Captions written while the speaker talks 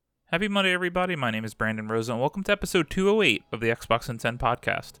Happy Monday, everybody. My name is Brandon Rosa, and welcome to episode 208 of the Xbox in 10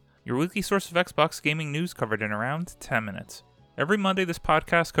 podcast, your weekly source of Xbox gaming news covered in around 10 minutes. Every Monday, this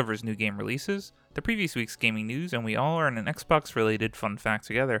podcast covers new game releases, the previous week's gaming news, and we all learn an Xbox-related fun fact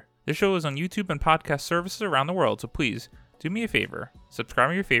together. This show is on YouTube and podcast services around the world, so please, do me a favor,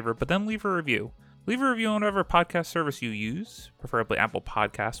 subscribe to your favorite, but then leave a review. Leave a review on whatever podcast service you use, preferably Apple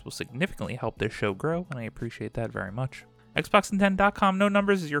Podcasts will significantly help this show grow, and I appreciate that very much. Xbox10.com No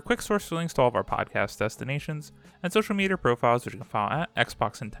Numbers is your quick source for links to all of our podcast destinations and social media profiles, which you can follow at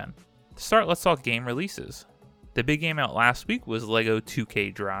Xbox10. To start, let's talk game releases. The big game out last week was LEGO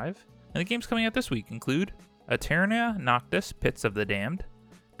 2K Drive, and the games coming out this week include Eternia Noctis Pits of the Damned,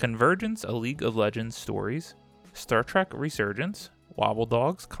 Convergence A League of Legends Stories, Star Trek Resurgence, Wobble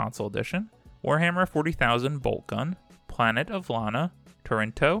Dogs Console Edition, Warhammer 40,000 Bolt Gun, Planet of Lana,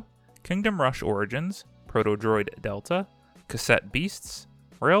 Torrento, Kingdom Rush Origins, Proto-Droid Delta, Cassette Beasts,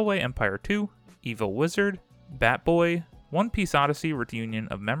 Railway Empire 2, Evil Wizard, Batboy, One Piece Odyssey Reunion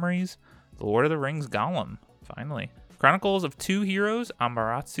of Memories, The Lord of the Rings Gollum, finally, Chronicles of Two Heroes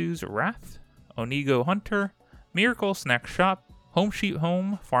Amaterasu's Wrath, Onigo Hunter, Miracle Snack Shop, Home Sheet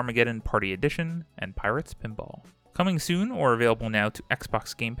Home Farmageddon Party Edition, and Pirates Pinball. Coming soon or available now to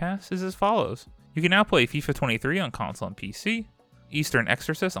Xbox Game Pass is as follows. You can now play FIFA 23 on console and PC, Eastern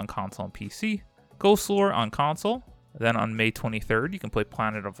Exorcist on console and PC, Ghost Lore on console. Then on May 23rd, you can play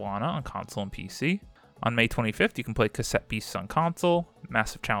Planet of Lana on console and PC. On May 25th, you can play Cassette Beasts on console,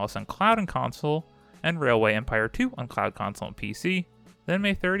 Massive Chalice on cloud and console, and Railway Empire 2 on cloud, console, and PC. Then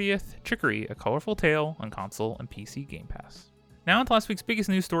May 30th, Chicory, A Colorful Tale on console and PC Game Pass. Now onto last week's biggest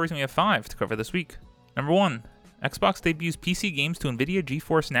news stories, and we have 5 to cover this week. Number 1, Xbox debuts PC games to NVIDIA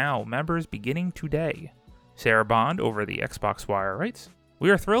GeForce Now members beginning today. Sarah Bond over the Xbox Wire writes, "We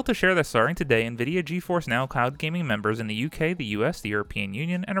are thrilled to share that starting today, NVIDIA GeForce Now cloud gaming members in the UK, the US, the European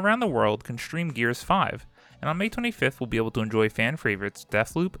Union, and around the world can stream Gears 5, and on May 25th will be able to enjoy fan favorites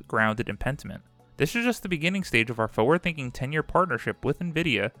Deathloop, Grounded, and Pentiment. This is just the beginning stage of our forward-thinking 10-year partnership with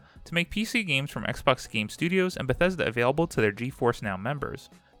NVIDIA to make PC games from Xbox Game Studios and Bethesda available to their GeForce Now members.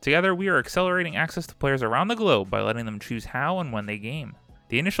 Together, we are accelerating access to players around the globe by letting them choose how and when they game.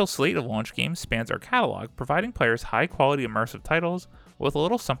 The initial slate of launch games spans our catalog, providing players high-quality immersive titles with a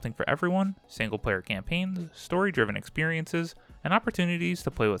little something for everyone, single-player campaigns, story-driven experiences, and opportunities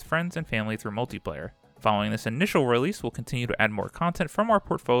to play with friends and family through multiplayer. Following this initial release, we'll continue to add more content from our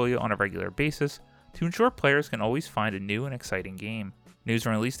portfolio on a regular basis to ensure players can always find a new and exciting game. News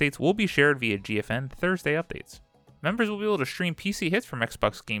and release dates will be shared via GFN Thursday updates. Members will be able to stream PC hits from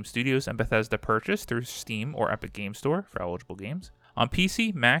Xbox Game Studios and Bethesda purchase through Steam or Epic Game Store for eligible games, on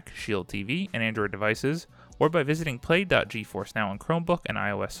PC, Mac, Shield TV, and Android devices, or by visiting play.geforce Now on Chromebook and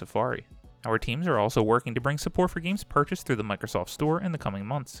iOS Safari. Our teams are also working to bring support for games purchased through the Microsoft Store in the coming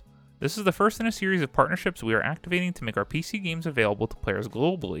months. This is the first in a series of partnerships we are activating to make our PC games available to players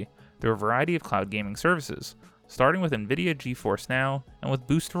globally through a variety of cloud gaming services, starting with NVIDIA GeForce Now and with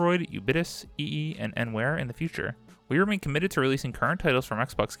Boosteroid, Ubitus, EE, and Enware in the future. We remain committed to releasing current titles from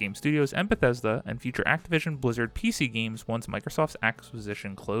Xbox Game Studios and Bethesda and future Activision Blizzard PC games once Microsoft's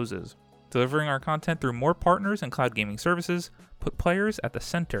acquisition closes. Delivering our content through more partners and cloud gaming services put players at the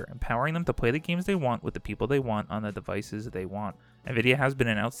center, empowering them to play the games they want with the people they want on the devices they want. NVIDIA has been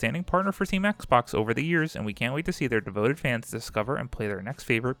an outstanding partner for Team Xbox over the years, and we can't wait to see their devoted fans discover and play their next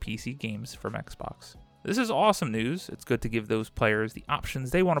favorite PC games from Xbox. This is awesome news. It's good to give those players the options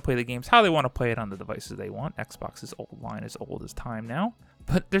they want to play the games, how they want to play it on the devices they want. Xbox's old line is old as time now.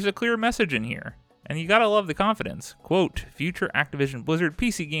 But there's a clear message in here, and you gotta love the confidence. Quote, future Activision Blizzard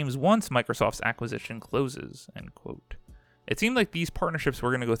PC games once Microsoft's acquisition closes, end quote. It seemed like these partnerships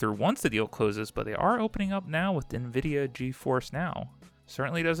were going to go through once the deal closes, but they are opening up now with NVIDIA GeForce Now.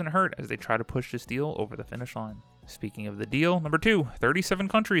 Certainly doesn't hurt as they try to push this deal over the finish line. Speaking of the deal, number 2, 37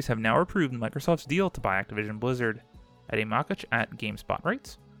 countries have now approved Microsoft's deal to buy Activision Blizzard. Eddie Makich at GameSpot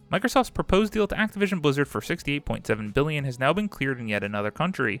writes, Microsoft's proposed deal to Activision Blizzard for $68.7 billion has now been cleared in yet another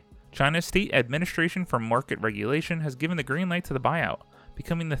country. China's State Administration for Market Regulation has given the green light to the buyout,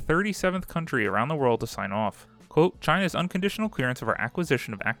 becoming the 37th country around the world to sign off. Quote, China's unconditional clearance of our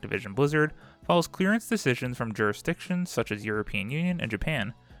acquisition of Activision Blizzard follows clearance decisions from jurisdictions such as European Union and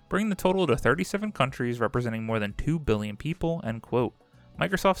Japan, bringing the total to 37 countries representing more than 2 billion people, end quote.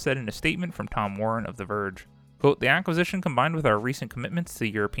 Microsoft said in a statement from Tom Warren of The Verge. Quote, the acquisition combined with our recent commitments to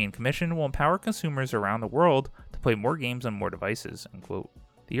the European Commission will empower consumers around the world to play more games on more devices, end quote.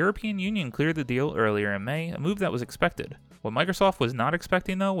 The European Union cleared the deal earlier in May, a move that was expected. What Microsoft was not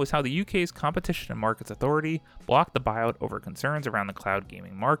expecting, though, was how the UK's Competition and Markets Authority blocked the buyout over concerns around the cloud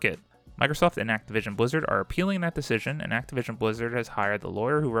gaming market. Microsoft and Activision Blizzard are appealing that decision, and Activision Blizzard has hired the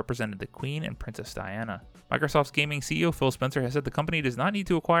lawyer who represented the Queen and Princess Diana. Microsoft's gaming CEO Phil Spencer has said the company does not need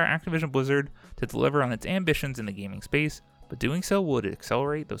to acquire Activision Blizzard to deliver on its ambitions in the gaming space, but doing so would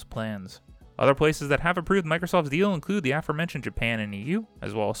accelerate those plans. Other places that have approved Microsoft's deal include the aforementioned Japan and EU,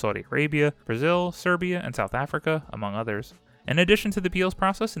 as well as Saudi Arabia, Brazil, Serbia, and South Africa, among others. In addition to the appeals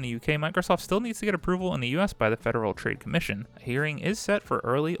process in the UK, Microsoft still needs to get approval in the US by the Federal Trade Commission. A hearing is set for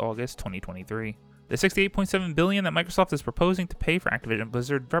early August 2023. The $68.7 billion that Microsoft is proposing to pay for Activision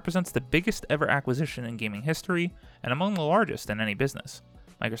Blizzard represents the biggest ever acquisition in gaming history, and among the largest in any business.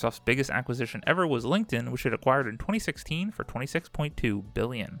 Microsoft's biggest acquisition ever was LinkedIn, which it acquired in 2016 for $26.2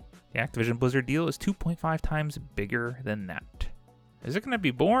 billion. The Activision Blizzard deal is 2.5 times bigger than that. Is it going to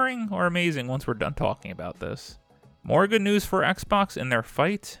be boring or amazing once we're done talking about this? More good news for Xbox in their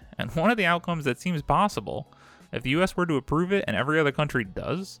fight, and one of the outcomes that seems possible. If the US were to approve it and every other country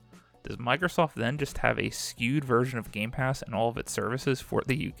does Microsoft then just have a skewed version of Game Pass and all of its services for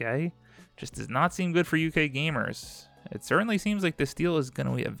the UK? Just does not seem good for UK gamers. It certainly seems like this deal is going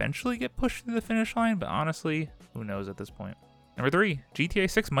to eventually get pushed to the finish line, but honestly, who knows at this point. Number 3, GTA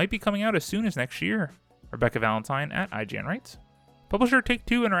 6 might be coming out as soon as next year. Rebecca Valentine at IGN writes, Publisher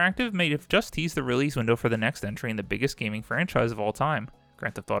Take-Two Interactive may have just teased the release window for the next entry in the biggest gaming franchise of all time,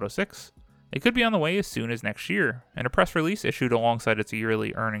 Grand Theft Auto 6. It could be on the way as soon as next year. In a press release issued alongside its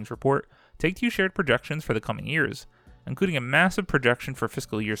yearly earnings report, Take-Two shared projections for the coming years, including a massive projection for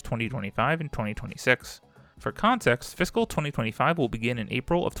fiscal years 2025 and 2026. For context, fiscal 2025 will begin in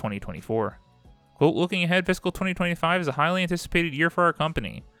April of 2024. Quote, looking ahead, fiscal 2025 is a highly anticipated year for our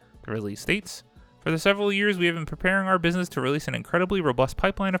company. The release states, for the several years we have been preparing our business to release an incredibly robust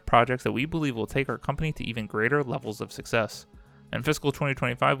pipeline of projects that we believe will take our company to even greater levels of success. In fiscal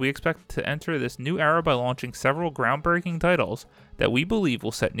 2025, we expect to enter this new era by launching several groundbreaking titles that we believe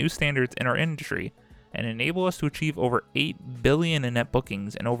will set new standards in our industry and enable us to achieve over $8 billion in net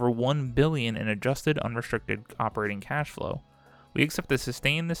bookings and over $1 billion in adjusted unrestricted operating cash flow. We expect to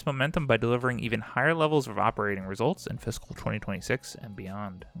sustain this momentum by delivering even higher levels of operating results in fiscal 2026 and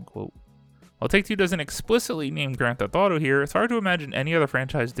beyond. Unquote. While Take-Two doesn't explicitly name Grand Theft Auto here, it's hard to imagine any other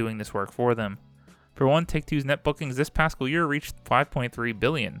franchise doing this work for them. For one, Take-Two's net bookings this past school year reached $5.3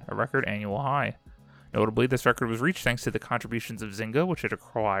 billion, a record annual high. Notably, this record was reached thanks to the contributions of Zynga, which it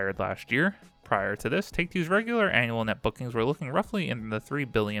acquired last year. Prior to this, Take-Two's regular annual net bookings were looking roughly in the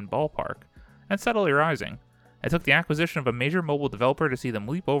 $3 billion ballpark, and steadily rising. It took the acquisition of a major mobile developer to see them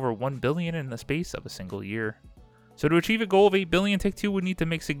leap over $1 billion in the space of a single year. So to achieve a goal of $8 billion, Take-Two would need to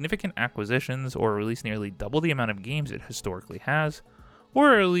make significant acquisitions or release nearly double the amount of games it historically has, or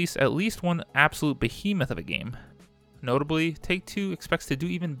release at least one absolute behemoth of a game. Notably, Take-Two expects to do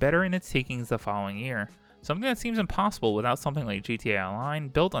even better in its takings the following year, something that seems impossible without something like GTA Online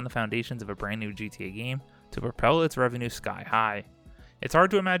built on the foundations of a brand new GTA game to propel its revenue sky high. It's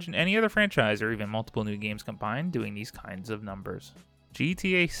hard to imagine any other franchise or even multiple new games combined doing these kinds of numbers.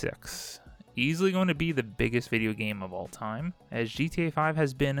 GTA 6. Easily going to be the biggest video game of all time, as GTA 5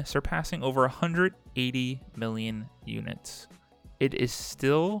 has been surpassing over 180 million units. It is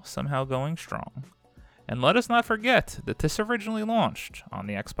still somehow going strong. And let us not forget that this originally launched on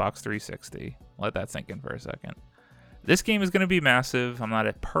the Xbox 360. Let that sink in for a second. This game is going to be massive. I'm not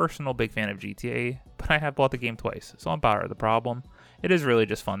a personal big fan of GTA, but I have bought the game twice, so I'm part of the problem. It is really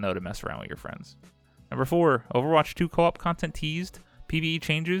just fun though to mess around with your friends. Number 4, Overwatch 2 co-op content teased, PvE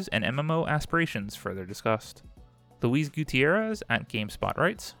changes, and MMO aspirations further discussed. Luis Gutierrez at GameSpot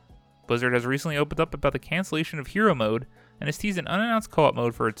writes, Blizzard has recently opened up about the cancellation of Hero Mode and has teased an unannounced co-op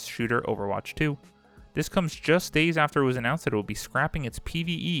mode for its shooter Overwatch 2. This comes just days after it was announced that it will be scrapping its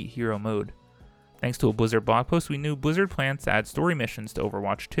PvE Hero Mode. Thanks to a Blizzard blog post, we knew Blizzard plans to add story missions to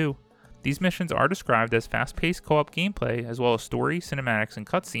Overwatch 2. These missions are described as fast-paced co-op gameplay as well as story, cinematics, and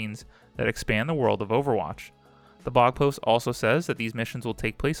cutscenes that expand the world of Overwatch. The blog post also says that these missions will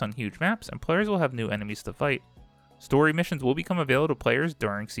take place on huge maps and players will have new enemies to fight. Story missions will become available to players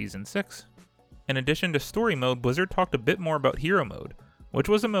during Season 6. In addition to story mode, Blizzard talked a bit more about Hero Mode, which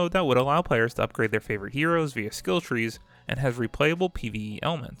was a mode that would allow players to upgrade their favorite heroes via skill trees and has replayable PvE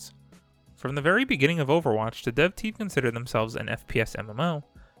elements. From the very beginning of Overwatch, the dev team considered themselves an FPS MMO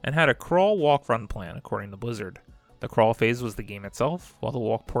and had a crawl, walk, run plan according to Blizzard. The crawl phase was the game itself, while the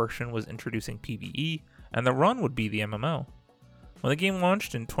walk portion was introducing PvE, and the run would be the MMO. When the game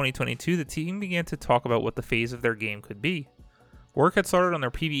launched in 2022, the team began to talk about what the phase of their game could be. Work had started on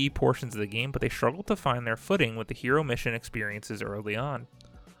their PvE portions of the game, but they struggled to find their footing with the hero mission experiences early on.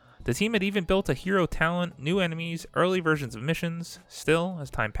 The team had even built a hero talent, new enemies, early versions of missions. Still, as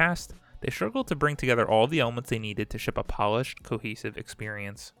time passed, they struggled to bring together all the elements they needed to ship a polished, cohesive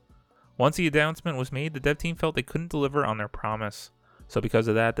experience. Once the announcement was made, the dev team felt they couldn't deliver on their promise. So because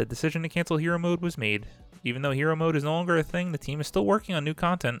of that, the decision to cancel Hero Mode was made. Even though Hero Mode is no longer a thing, the team is still working on new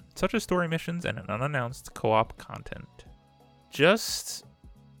content, such as story missions and an unannounced co-op content. Just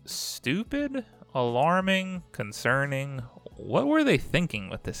stupid, alarming, concerning. What were they thinking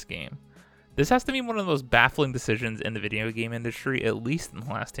with this game? This has to be one of those baffling decisions in the video game industry, at least in the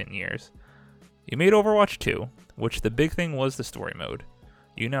last 10 years. You made Overwatch 2, which the big thing was the story mode.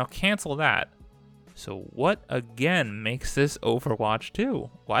 You now cancel that. So what again makes this Overwatch 2?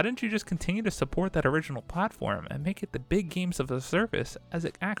 Why didn't you just continue to support that original platform and make it the big games of the service as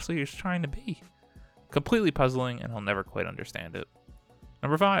it actually is trying to be? Completely puzzling, and I'll never quite understand it.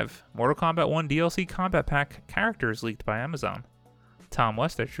 Number 5. Mortal Kombat 1 DLC Combat Pack characters leaked by Amazon. Tom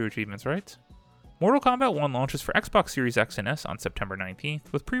West at True Achievements writes, Mortal Kombat 1 launches for Xbox Series X and S on September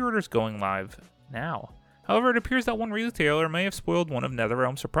 19th, with pre-orders going live now. However, it appears that one retailer may have spoiled one of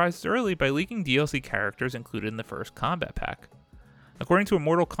NetherRealm's surprises early by leaking DLC characters included in the first Combat Pack. According to a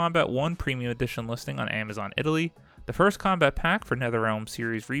Mortal Kombat 1 Premium Edition listing on Amazon Italy, the first Combat Pack for NetherRealm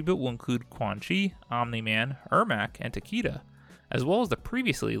series reboot will include Quan Chi, Omni-Man, Ermac, and Takeda, as well as the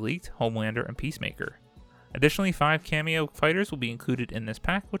previously leaked Homelander and Peacemaker. Additionally, 5 cameo fighters will be included in this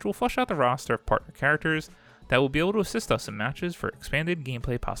pack, which will flesh out the roster of partner characters that will be able to assist us in matches for expanded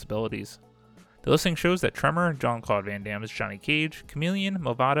gameplay possibilities. The listing shows that Tremor, Jean-Claude Van Damme as Johnny Cage, Chameleon,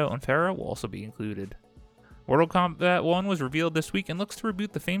 Movado, and Farah will also be included. Mortal Kombat 1 was revealed this week and looks to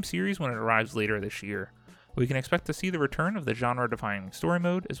reboot the famed series when it arrives later this year. We can expect to see the return of the genre-defining story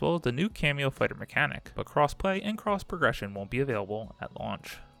mode, as well as the new cameo fighter mechanic, but cross-play and cross-progression won't be available at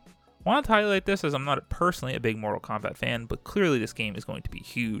launch. I wanted to highlight this as I'm not personally a big Mortal Kombat fan, but clearly this game is going to be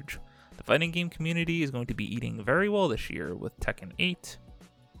huge. The fighting game community is going to be eating very well this year with Tekken 8,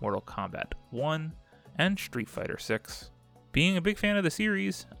 Mortal Kombat 1, and Street Fighter 6. Being a big fan of the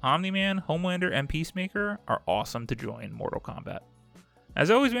series, Omni-Man, Homelander, and Peacemaker are awesome to join Mortal Kombat. As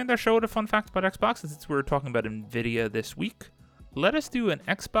always, we end our show with a fun fact about Xbox, and since we were talking about NVIDIA this week, let us do an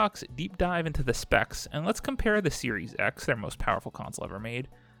Xbox deep dive into the specs, and let's compare the Series X, their most powerful console ever made,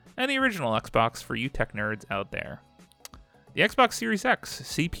 and the original Xbox for you tech nerds out there. The Xbox Series X,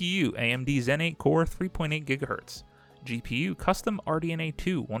 CPU, AMD Zen 8 Core 3.8 GHz, GPU, custom RDNA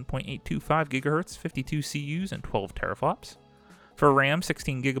 2 1.825 GHz, 52 CUs, and 12 teraflops. For RAM,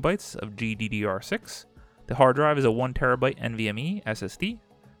 16 GB of GDDR6. The hard drive is a 1TB NVMe SSD.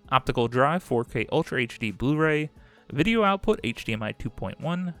 Optical drive, 4K Ultra HD Blu-ray. Video output, HDMI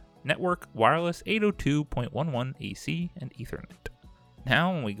 2.1. Network, wireless 802.11 AC and Ethernet.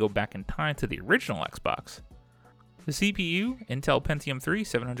 Now, when we go back in time to the original Xbox, the CPU, Intel Pentium 3,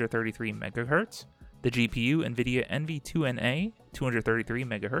 733 MHz. The GPU, NVIDIA NV2NA, 233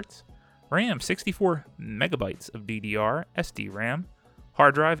 MHz. RAM, 64 MB of DDR, SD RAM.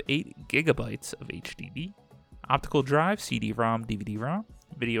 Hard drive, 8 GB of HDD. Optical drive, CD-ROM, DVD-ROM.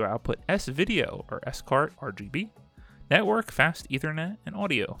 Video output, S-Video or S-Cart RGB. Network, fast Ethernet, and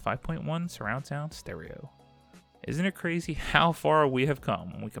audio, 5.1 surround sound stereo. Isn't it crazy how far we have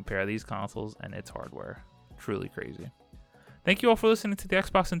come when we compare these consoles and its hardware? Truly crazy. Thank you all for listening to the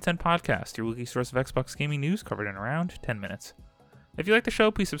Xbox in 10 podcast, your weekly source of Xbox gaming news covered in around 10 minutes. If you like the show,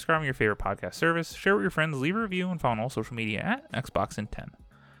 please subscribe on your favorite podcast service, share with your friends, leave a review, and follow on all social media at Xbox in 10.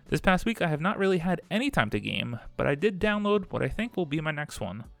 This past week, I have not really had any time to game, but I did download what I think will be my next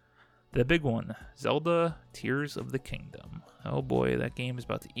one. The big one, Zelda Tears of the Kingdom. Oh boy, that game is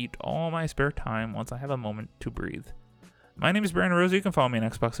about to eat all my spare time once I have a moment to breathe. My name is Brandon Rosa. You can follow me on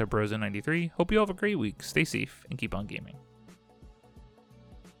Xbox at Brosa93. Hope you all have a great week. Stay safe and keep on gaming.